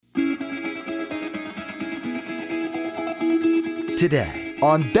today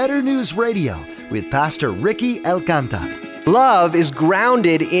on Better News Radio with Pastor Ricky Alcantar. Love is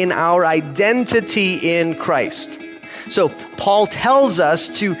grounded in our identity in Christ. So Paul tells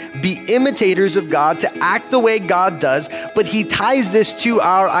us to be imitators of God, to act the way God does, but he ties this to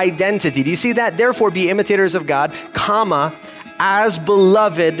our identity. Do you see that? Therefore, be imitators of God, comma, as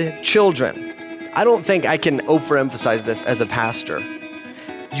beloved children. I don't think I can overemphasize this as a pastor.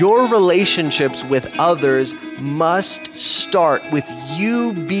 Your relationships with others must start with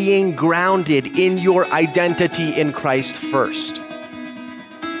you being grounded in your identity in Christ first.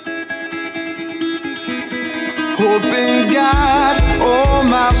 Hope in God, oh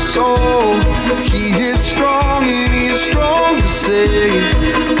my soul. He is strong and He is strong to save.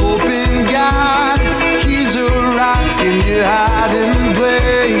 Hope in God, He's a rock in your hiding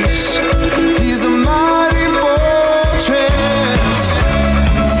place. He's a mighty fortress.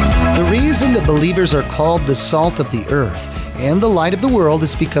 The reason that believers are called the salt of the earth and the light of the world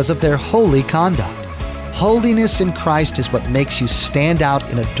is because of their holy conduct. Holiness in Christ is what makes you stand out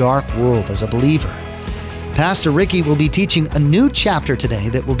in a dark world as a believer. Pastor Ricky will be teaching a new chapter today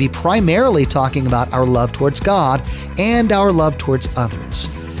that will be primarily talking about our love towards God and our love towards others.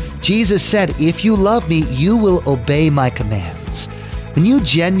 Jesus said, "If you love me, you will obey my commands." When you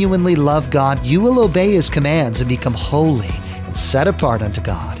genuinely love God, you will obey His commands and become holy and set apart unto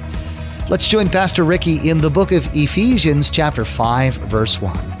God. Let's join Pastor Ricky in the book of Ephesians chapter 5, verse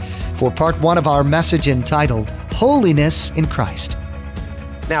 1 for part 1 of our message entitled, Holiness in Christ.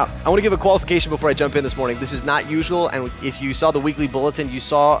 Now, I want to give a qualification before I jump in this morning. This is not usual, and if you saw the weekly bulletin, you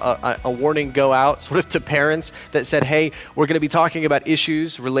saw a warning go out sort of to parents that said, hey, we're going to be talking about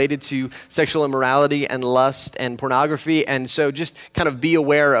issues related to sexual immorality and lust and pornography, and so just kind of be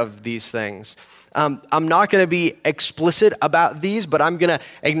aware of these things. I'm not going to be explicit about these, but I'm going to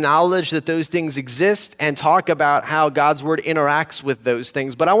acknowledge that those things exist and talk about how God's word interacts with those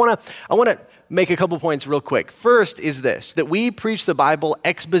things. But I want to make a couple points real quick. First is this, that we preach the Bible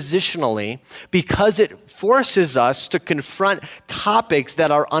expositionally because it forces us to confront topics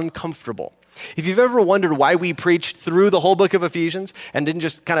that are uncomfortable. If you've ever wondered why we preached through the whole book of Ephesians and didn't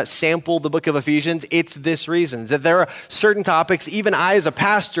just kind of sample the book of Ephesians, it's this reason, that there are certain topics, even I as a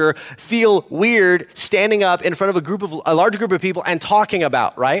pastor feel weird standing up in front of a large group of people and talking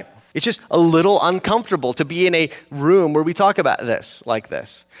about, right? It's just a little uncomfortable to be in a room where we talk about this, like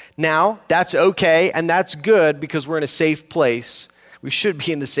this. Now, that's okay and that's good because we're in a safe place. We should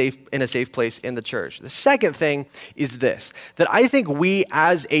be in a safe place in the church. The second thing is this, that I think we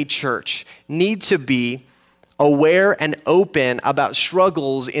as a church need to be aware and open about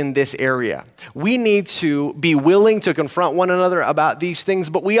struggles in this area. We need to be willing to confront one another about these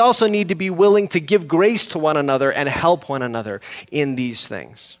things, but we also need to be willing to give grace to one another and help one another in these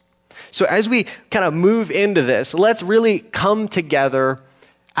things. So as we kind of move into this, let's really come together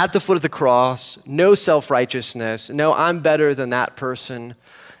at the foot of the cross, no self-righteousness, no I'm better than that person.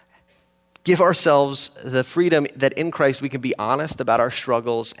 Give ourselves the freedom that in Christ we can be honest about our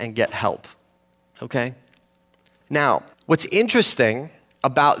struggles and get help, okay? Now, what's interesting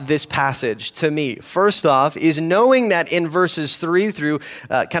about this passage to me, first off, is knowing that in verses 3 through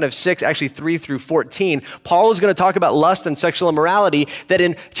 6, actually 3 through 14, Paul is going to talk about lust and sexual immorality, that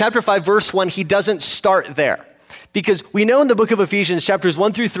in chapter 5, verse 1, he doesn't start there. Because we know in the book of Ephesians, chapters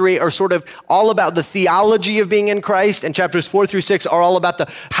 1 through 3 are sort of all about the theology of being in Christ, and chapters 4 through 6 are all about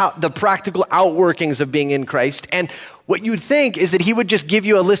the practical outworkings of being in Christ. And what you'd think is that he would just give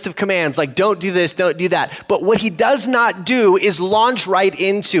you a list of commands, like don't do this, don't do that. But what he does not do is launch right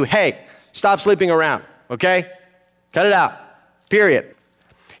into, hey, stop sleeping around, okay? Cut it out, period.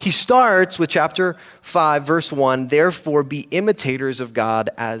 He starts with chapter 5, verse 1, therefore be imitators of God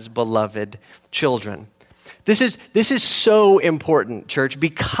as beloved children. This is so important, church,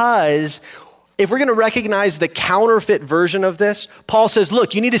 because if we're going to recognize the counterfeit version of this, Paul says,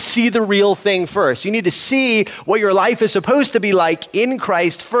 look, you need to see the real thing first. You need to see what your life is supposed to be like in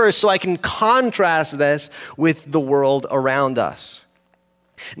Christ first, so I can contrast this with the world around us.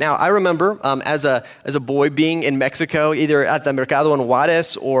 Now, I remember as a boy being in Mexico, either at the Mercado in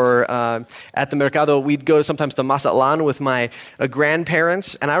Juarez or at the Mercado, we'd go sometimes to Mazatlan with my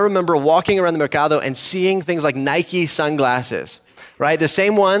grandparents. And I remember walking around the Mercado and seeing things like Nike sunglasses, right? The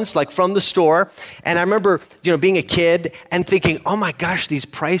same ones like from the store. And I remember, being a kid and thinking, oh my gosh, these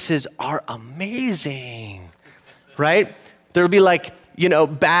prices are amazing, right? There would be like,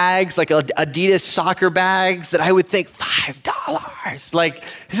 bags, like Adidas soccer bags that I would think $5. Like,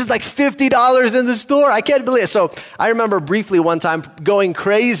 this is like $50 in the store. I can't believe it. So I remember briefly one time going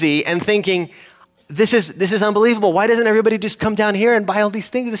crazy and thinking, this is unbelievable. Why doesn't everybody just come down here and buy all these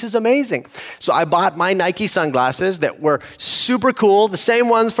things? This is amazing. So I bought my Nike sunglasses that were super cool, the same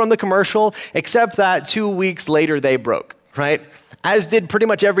ones from the commercial, except that 2 weeks later they broke, right? As did pretty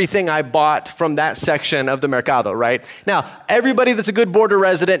much everything I bought from that section of the Mercado, right? Now, everybody that's a good border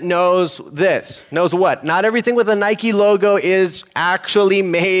resident knows this. Knows what? Not everything with a Nike logo is actually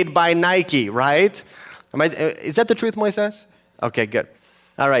made by Nike, right? Is that the truth, Moises? Okay, good.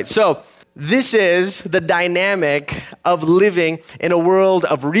 All right, so this is the dynamic of living in a world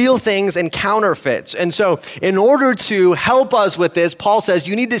of real things and counterfeits. And so in order to help us with this, Paul says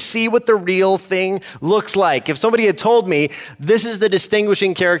you need to see what the real thing looks like. If somebody had told me this is the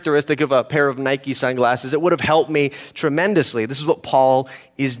distinguishing characteristic of a pair of Nike sunglasses, it would have helped me tremendously. This is what Paul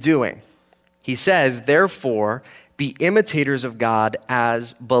is doing. He says, therefore, be imitators of God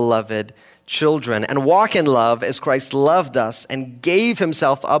as beloved children, and walk in love as Christ loved us and gave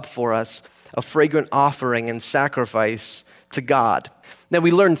himself up for us, a fragrant offering and sacrifice to God. Now,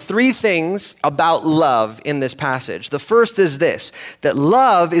 we learn three things about love in this passage. The first is this, that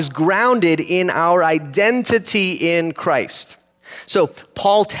love is grounded in our identity in Christ. So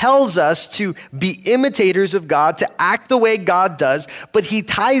Paul tells us to be imitators of God, to act the way God does, but he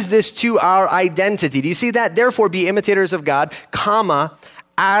ties this to our identity. Do you see that? Therefore, be imitators of God, comma,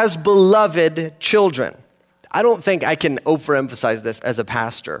 as beloved children. I don't think I can overemphasize this as a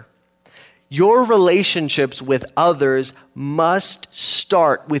pastor. Your relationships with others must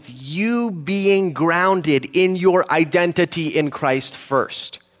start with you being grounded in your identity in Christ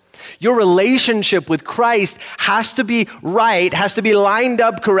first. Your relationship with Christ has to be right, has to be lined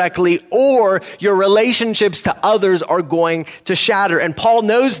up correctly, or your relationships to others are going to shatter. And Paul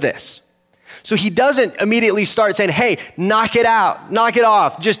knows this. So he doesn't immediately start saying, hey, knock it out, knock it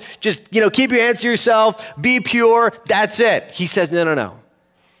off. Just keep your hands to yourself, be pure, that's it. He says, no.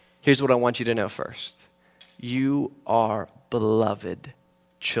 Here's what I want you to know first. You are beloved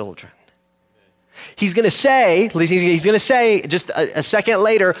children. He's going to say just a second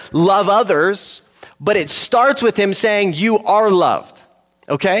later, love others, but it starts with him saying, you are loved,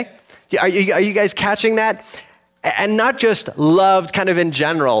 okay? Are you guys catching that? And not just loved kind of in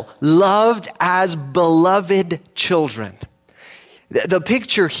general, loved as beloved children. The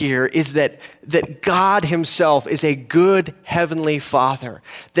picture here is that God himself is a good heavenly Father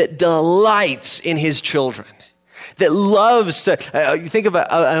that delights in his children, that loves to, you think of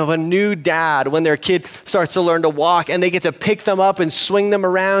a new dad when their kid starts to learn to walk and they get to pick them up and swing them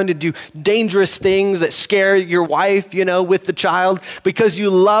around and do dangerous things that scare your wife, with the child, because you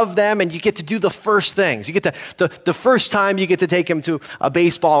love them and you get to do the first things. You get the first time you get to take him to a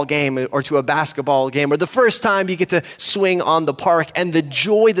baseball game or to a basketball game, or the first time you get to swing on the park, and the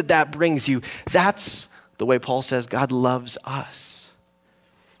joy that brings you. That's the way Paul says God loves us.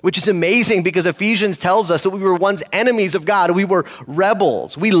 Which is amazing because Ephesians tells us that we were once enemies of God. We were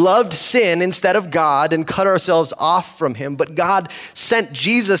rebels. We loved sin instead of God and cut ourselves off from him. But God sent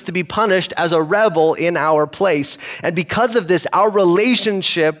Jesus to be punished as a rebel in our place. And because of this, our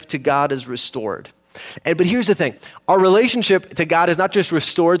relationship to God is restored. But here's the thing. Our relationship to God is not just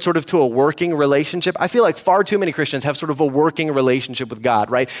restored sort of to a working relationship. I feel like far too many Christians have sort of a working relationship with God,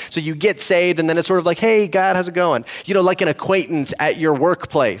 right? So you get saved and then it's sort of like, hey, God, how's it going? Like an acquaintance at your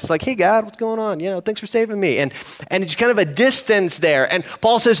workplace. Like, hey, God, what's going on? Thanks for saving me. And it's kind of a distance there. And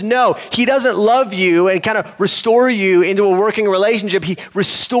Paul says, no, he doesn't love you and kind of restore you into a working relationship. He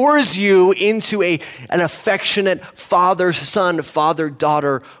restores you into an affectionate father-son,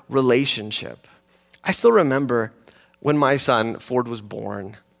 father-daughter relationship. I still remember when my son, Ford, was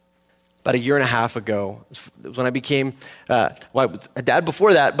born about 1.5 years ago. It was when I became, I was a dad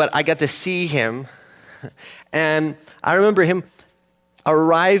before that, but I got to see him. And I remember him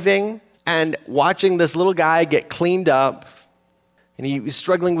arriving and watching this little guy get cleaned up. And he was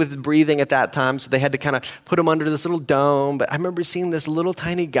struggling with breathing at that time, so they had to kind of put him under this little dome. But I remember seeing this little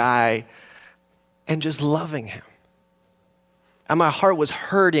tiny guy and just loving him. And my heart was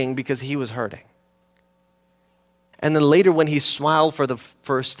hurting because he was hurting. And then later when he smiled for the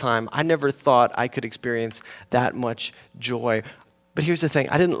first time, I never thought I could experience that much joy. But here's the thing,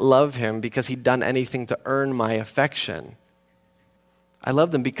 I didn't love him because he'd done anything to earn my affection. I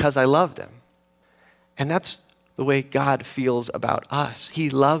loved him because I loved him. And that's the way God feels about us. He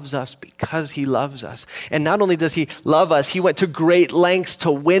loves us because he loves us. And not only does he love us, he went to great lengths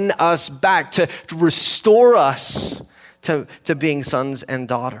to win us back, to restore us to being sons and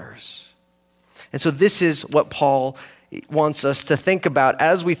daughters. And so this is what Paul wants us to think about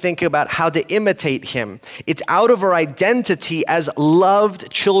as we think about how to imitate him. It's out of our identity as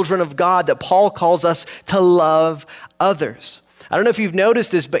loved children of God that Paul calls us to love others. I don't know if you've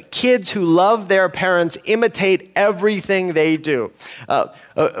noticed this, but kids who love their parents imitate everything they do. A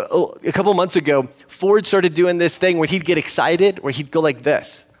couple months ago, Ford started doing this thing where he'd get excited, where he'd go like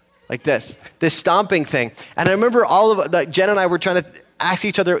this stomping thing. And I remember Jen and I were trying to ask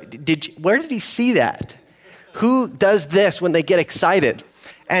each other, where did he see that? Who does this when they get excited?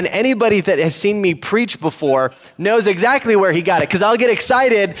 And anybody that has seen me preach before knows exactly where he got it, because I'll get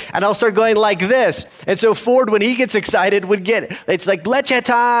excited and I'll start going like this. And so Ford, when he gets excited, it's like leche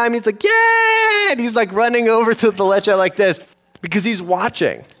time. He's like, yeah! And he's like running over to the leche like this because he's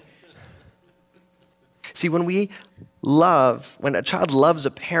watching. See, when a child loves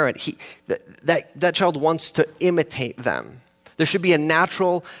a parent, that child wants to imitate them. There should be a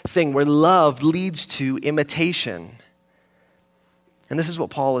natural thing where love leads to imitation. And this is what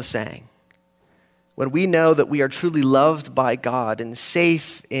Paul is saying. When we know that we are truly loved by God and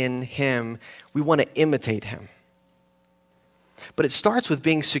safe in Him, we want to imitate Him. But it starts with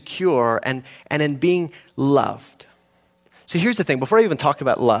being secure and in being loved. So here's the thing. Before I even talk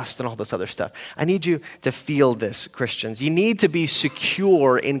about lust and all this other stuff, I need you to feel this, Christians. You need to be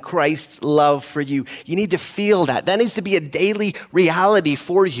secure in Christ's love for you. You need to feel that. That needs to be a daily reality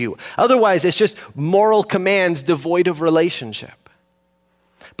for you. Otherwise, it's just moral commands devoid of relationship.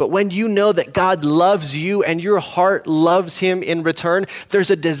 But when you know that God loves you and your heart loves Him in return,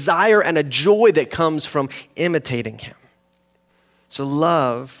 there's a desire and a joy that comes from imitating Him. So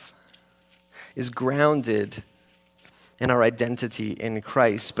love is grounded in our identity in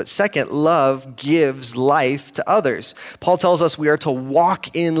Christ. But second, love gives life to others. Paul tells us we are to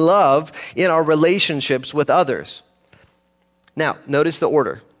walk in love in our relationships with others. Now, notice the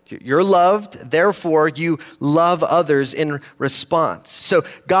order. You're loved, therefore you love others in response. So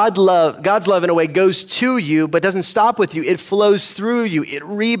God's love in a way goes to you, but doesn't stop with you. It flows through you. It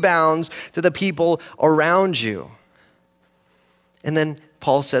rebounds to the people around you. And then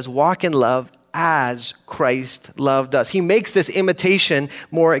Paul says, walk in love as Christ loved us. He makes this imitation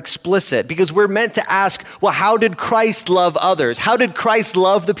more explicit because we're meant to ask, well, how did Christ love others? How did Christ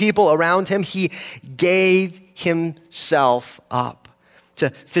love the people around Him? He gave Himself up to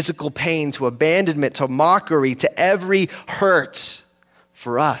physical pain, to abandonment, to mockery, to every hurt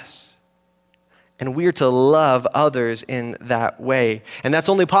for us. And we're to love others in that way. And that's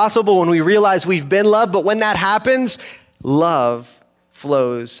only possible when we realize we've been loved. But when that happens, love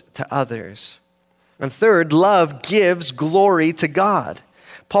flows to others. And third, love gives glory to God.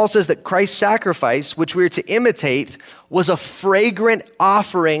 Paul says that Christ's sacrifice, which we are to imitate, was a fragrant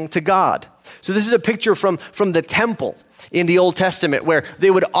offering to God. So this is a picture from the temple in the Old Testament where they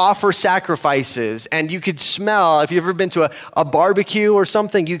would offer sacrifices, and you could smell, if you've ever been to a barbecue or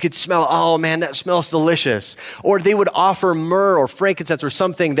something, you could smell, oh man, that smells delicious. Or they would offer myrrh or frankincense or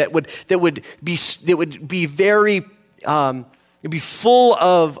something that would be very it'd be full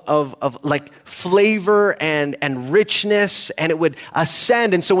of like flavor and richness, and it would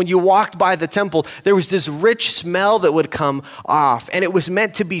ascend. And so when you walked by the temple, there was this rich smell that would come off, and it was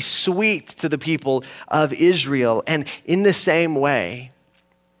meant to be sweet to the people of Israel. And in the same way,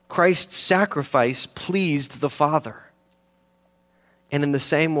 Christ's sacrifice pleased the Father. And in the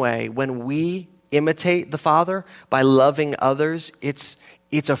same way, when we imitate the Father by loving others, it's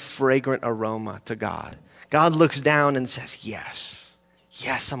a fragrant aroma to God. God looks down and says, yes,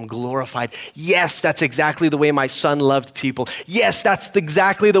 I'm glorified. Yes, that's exactly the way my Son loved people. Yes, that's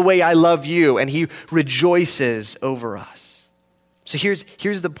exactly the way I love you. And He rejoices over us. So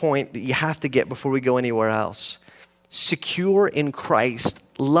here's the point that you have to get before we go anywhere else. Secure in Christ,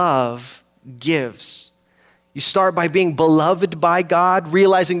 love gives. You start by being beloved by God,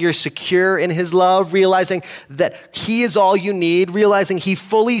 realizing you're secure in His love, realizing that He is all you need, realizing He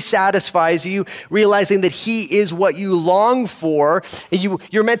fully satisfies you, realizing that He is what you long for, and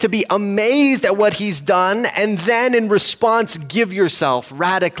you're meant to be amazed at what He's done, and then in response, give yourself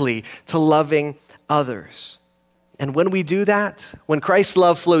radically to loving others. And when we do that, when Christ's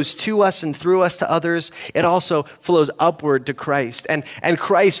love flows to us and through us to others, it also flows upward to Christ. And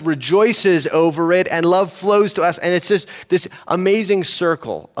Christ rejoices over it, and love flows to us. And it's just this amazing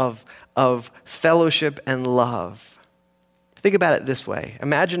circle of fellowship and love. Think about it this way.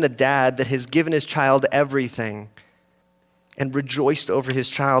 Imagine a dad that has given his child everything and rejoiced over his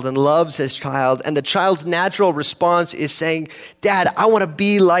child and loves his child. And the child's natural response is saying, Dad, I want to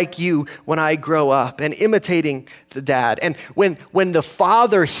be like you when I grow up, and imitating the dad. And when the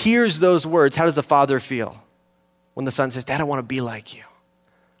father hears those words, how does the father feel? When the son says, Dad, I want to be like you.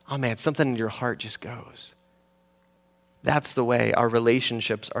 Oh man, something in your heart just goes. That's the way our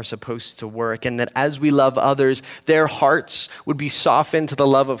relationships are supposed to work. And that as we love others, their hearts would be softened to the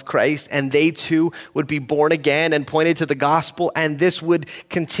love of Christ, and they too would be born again and pointed to the gospel, and this would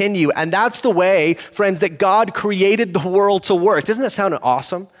continue. And that's the way, friends, that God created the world to work. Doesn't that sound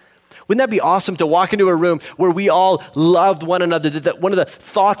awesome? Wouldn't that be awesome to walk into a room where we all loved one another, that one of the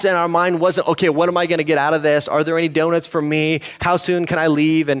thoughts in our mind wasn't, okay, what am I going to get out of this? Are there any donuts for me? How soon can I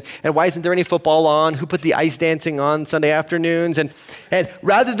leave? And why isn't there any football on? Who put the ice dancing on Sunday afternoons? And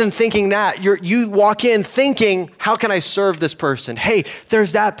rather than thinking that, you walk in thinking, how can I serve this person? Hey,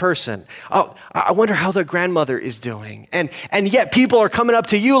 there's that person. Oh, I wonder how their grandmother is doing. And yet people are coming up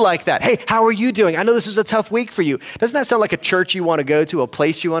to you like that. Hey, how are you doing? I know this is a tough week for you. Doesn't that sound like a church you want to go to, a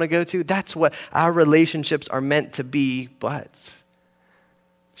place you want to go to? That's what our relationships are meant to be, but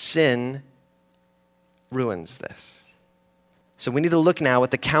sin ruins this. So we need to look now at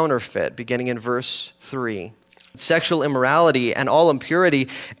the counterfeit, beginning in verse 3. Sexual immorality and all impurity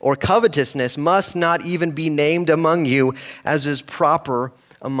or covetousness must not even be named among you, as is proper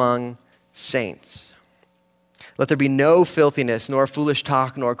among saints. Let there be no filthiness, nor foolish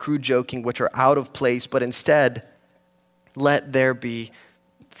talk, nor crude joking, which are out of place, but instead let there be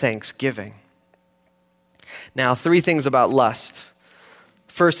thanksgiving. Now, 3 things about lust.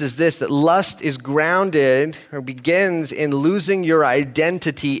 First is this, that lust is grounded or begins in losing your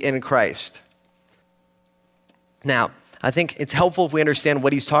identity in Christ. Now, I think it's helpful if we understand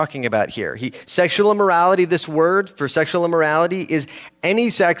what he's talking about here. Sexual immorality, this word for sexual immorality is any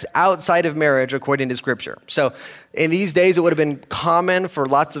sex outside of marriage according to Scripture. So in these days, it would have been common for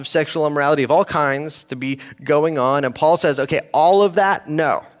lots of sexual immorality of all kinds to be going on. And Paul says, okay, all of that,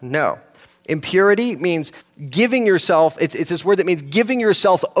 no. Impurity means giving yourself, it's this word that means giving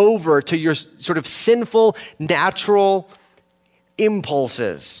yourself over to your sort of sinful, natural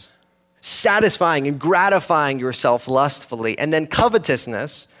impulses, satisfying and gratifying yourself lustfully. And then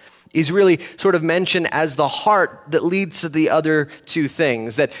covetousness is really sort of mentioned as the heart that leads to the other 2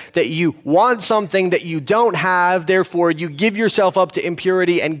 things, that you want something that you don't have, therefore you give yourself up to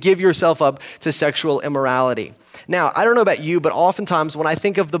impurity and give yourself up to sexual immorality. Now, I don't know about you, but oftentimes when I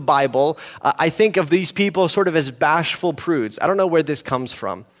think of the Bible, I think of these people sort of as bashful prudes. I don't know where this comes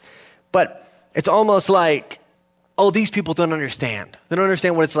from, but it's almost like, oh, these people don't understand. They don't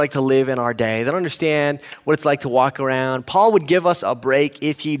understand what it's like to live in our day. They don't understand what it's like to walk around. Paul would give us a break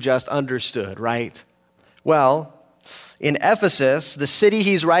if he just understood, right? Well, in Ephesus, the city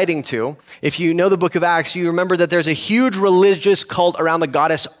he's writing to, if you know the book of Acts, you remember that there's a huge religious cult around the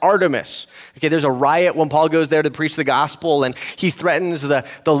goddess Artemis. Okay, there's a riot when Paul goes there to preach the gospel, and he threatens the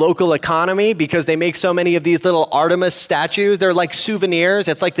local economy because they make so many of these little Artemis statues. They're like souvenirs.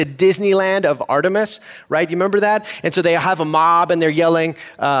 It's like the Disneyland of Artemis, right? You remember that? And so they have a mob, and they're yelling,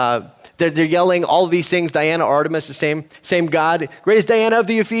 they're yelling all of these things, Diana, Artemis, the same God, greatest Diana of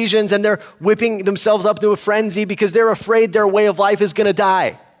the Ephesians, and they're whipping themselves up to a frenzy because they're afraid their way of life is going to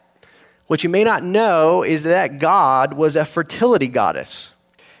die. What you may not know is that God was a fertility goddess.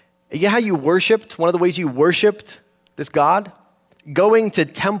 You know how you worshiped, one of the ways you worshiped this God? Going to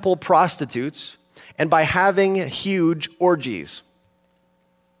temple prostitutes and by having huge orgies.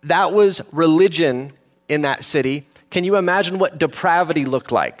 That was religion in that city. Can you imagine what depravity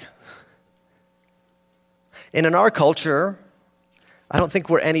looked like? And in our culture, I don't think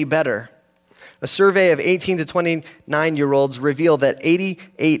we're any better. A survey of 18 to 29-year-olds revealed that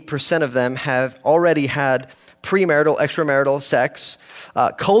 88% of them have already had premarital, extramarital sex.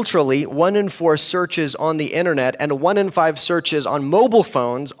 Culturally, 1 in 4 searches on the internet and 1 in 5 searches on mobile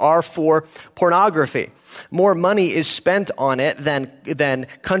phones are for pornography. More money is spent on it than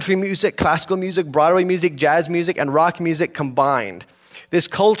country music, classical music, Broadway music, jazz music, and rock music combined. This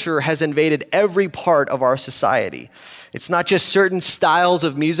culture has invaded every part of our society. It's not just certain styles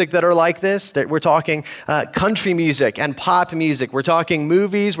of music that are like this, that we're talking country music and pop music. We're talking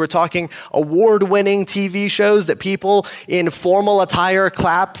movies. We're talking award-winning TV shows that people in formal attire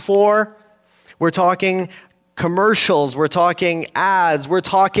clap for. We're talking commercials. We're talking ads. We're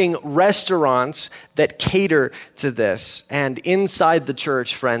talking restaurants that cater to this. And inside the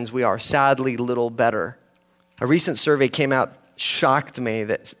church, friends, we are sadly little better. A recent survey came out, shocked me,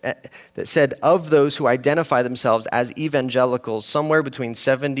 that said of those who identify themselves as evangelicals, somewhere between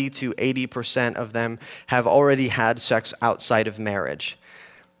 70 to 80% of them have already had sex outside of marriage.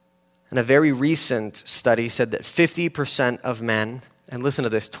 And a very recent study said that 50% of men, and listen to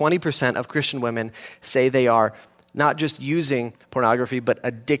this, 20% of Christian women say they are not just using pornography, but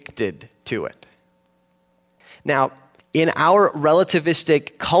addicted to it. Now, in our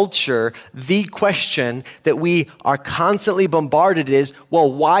relativistic culture, the question that we are constantly bombarded is, well,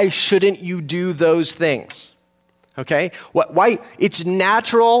 why shouldn't you do those things? Okay? Why? It's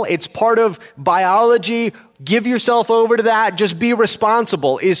natural. It's part of biology. Give yourself over to that. Just be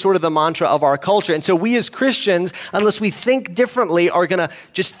responsible is sort of the mantra of our culture. And so we as Christians, unless we think differently, are going to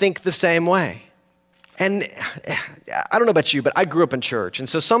just think the same way. And I don't know about you, but I grew up in church. And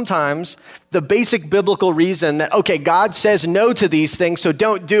so sometimes the basic biblical reason that, okay, God says no to these things, so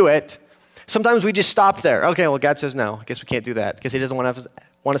don't do it. Sometimes we just stop there. Okay, well, God says no. I guess we can't do that because he doesn't want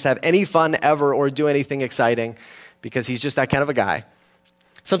us to have any fun ever or do anything exciting because he's just that kind of a guy.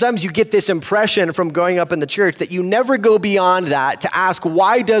 Sometimes you get this impression from growing up in the church that you never go beyond that to ask,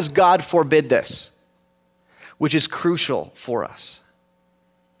 why does God forbid this? Which is crucial for us.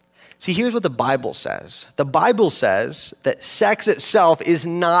 See, here's what the Bible says. The Bible says that sex itself is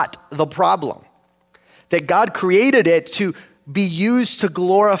not the problem. That God created it to be used to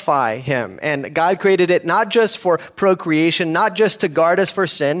glorify him. And God created it not just for procreation, not just to guard us for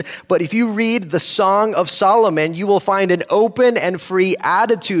sin, but if you read the Song of Solomon, you will find an open and free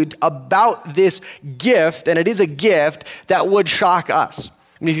attitude about this gift, and it is a gift that would shock us.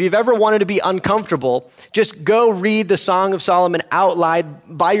 I mean, if you've ever wanted to be uncomfortable, just go read the Song of Solomon out loud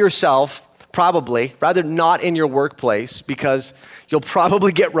by yourself, probably, rather not in your workplace, because you'll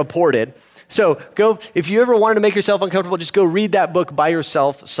probably get reported. So go, if you ever wanted to make yourself uncomfortable, just go read that book by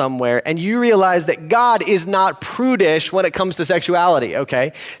yourself somewhere, and you realize that God is not prudish when it comes to sexuality,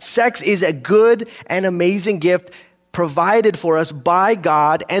 okay? Sex is a good and amazing gift provided for us by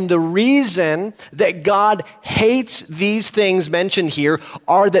God, and the reason that God hates these things mentioned here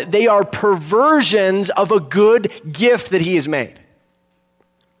are that they are perversions of a good gift that he has made.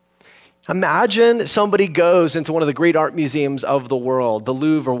 Imagine somebody goes into one of the great art museums of the world, the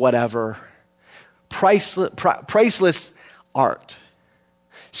Louvre or whatever, priceless art,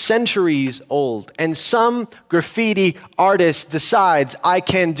 centuries old, and some graffiti artist decides, I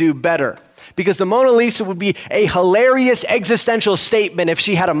can do better. Because the Mona Lisa would be a hilarious existential statement if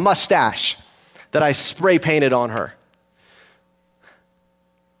she had a mustache that I spray painted on her.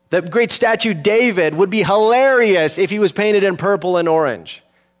 The great statue David would be hilarious if he was painted in purple and orange.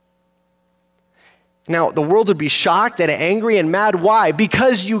 Now, the world would be shocked and angry and mad. Why?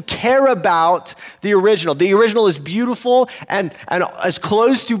 Because you care about the original. The original is beautiful and as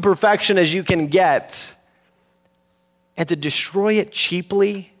close to perfection as you can get. And to destroy it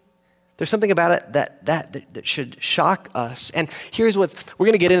cheaply, there's something about it that should shock us. And here's we're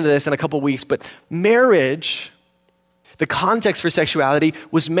going to get into this in a couple weeks, but marriage, the context for sexuality,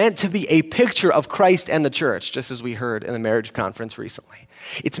 was meant to be a picture of Christ and the church, just as we heard in the marriage conference recently.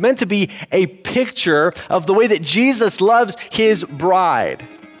 It's meant to be a picture of the way that Jesus loves his bride.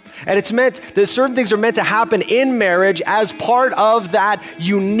 And it's meant that certain things are meant to happen in marriage as part of that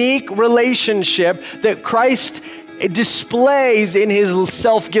unique relationship that Christ displays in his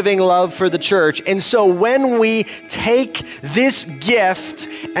self-giving love for the church. And so when we take this gift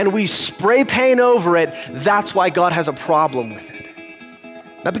and we spray paint over it, that's why God has a problem with it.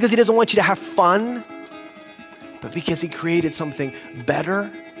 Not because he doesn't want you to have fun, but because he created something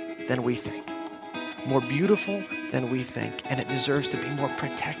better than we think, more beautiful than we think, and it deserves to be more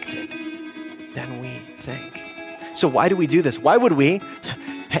protected than we think. So why do we do this? Why would we,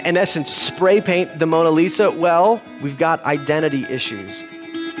 in essence, spray paint the Mona Lisa? Well, we've got identity issues.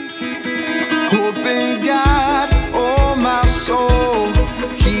 Hope in God, oh my soul.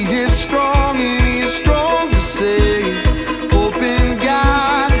 He is strong and he is strong to save. Hope in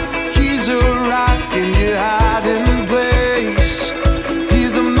God, he's a rock in your hiding place.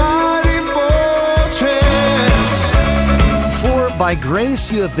 He's a mighty fortress. For by grace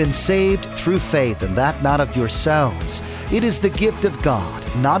you have been saved through faith, and that not of yourselves. It is the gift of God,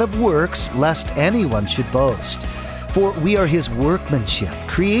 not of works, lest anyone should boast. For we are his workmanship,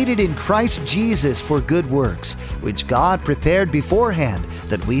 created in Christ Jesus for good works, which God prepared beforehand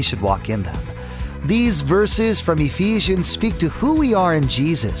that we should walk in them. These verses from Ephesians speak to who we are in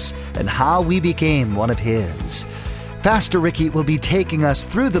Jesus and how we became one of his. Pastor Ricky will be taking us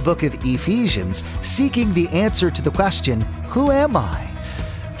through the book of Ephesians, seeking the answer to the question, who am I?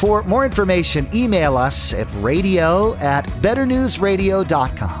 For more information, email us at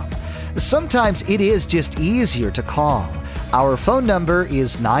radio@betternewsradio.com. Sometimes it is just easier to call. Our phone number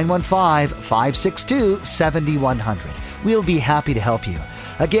is 915-562-7100. We'll be happy to help you.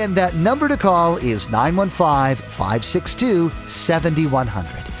 Again, that number to call is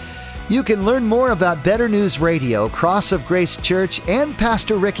 915-562-7100. You can learn more about Better News Radio, Cross of Grace Church, and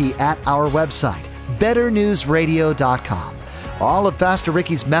Pastor Ricky at our website, betternewsradio.com. All of Pastor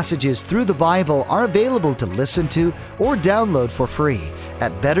Ricky's messages through the Bible are available to listen to or download for free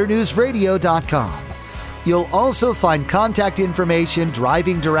at betternewsradio.com. You'll also find contact information,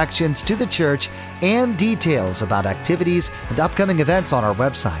 driving directions to the church, and details about activities and upcoming events on our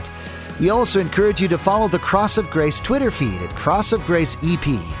website. We also encourage you to follow the Cross of Grace Twitter feed at Cross of Grace EP,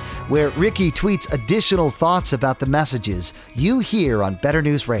 where Ricky tweets additional thoughts about the messages you hear on Better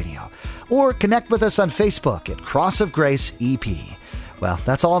News Radio. Or connect with us on Facebook at Cross of Grace EP. Well,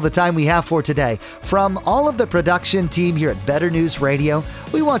 that's all the time we have for today. From all of the production team here at Better News Radio,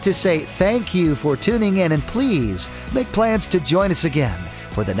 we want to say thank you for tuning in, and please make plans to join us again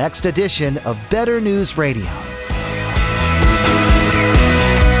for the next edition of Better News Radio.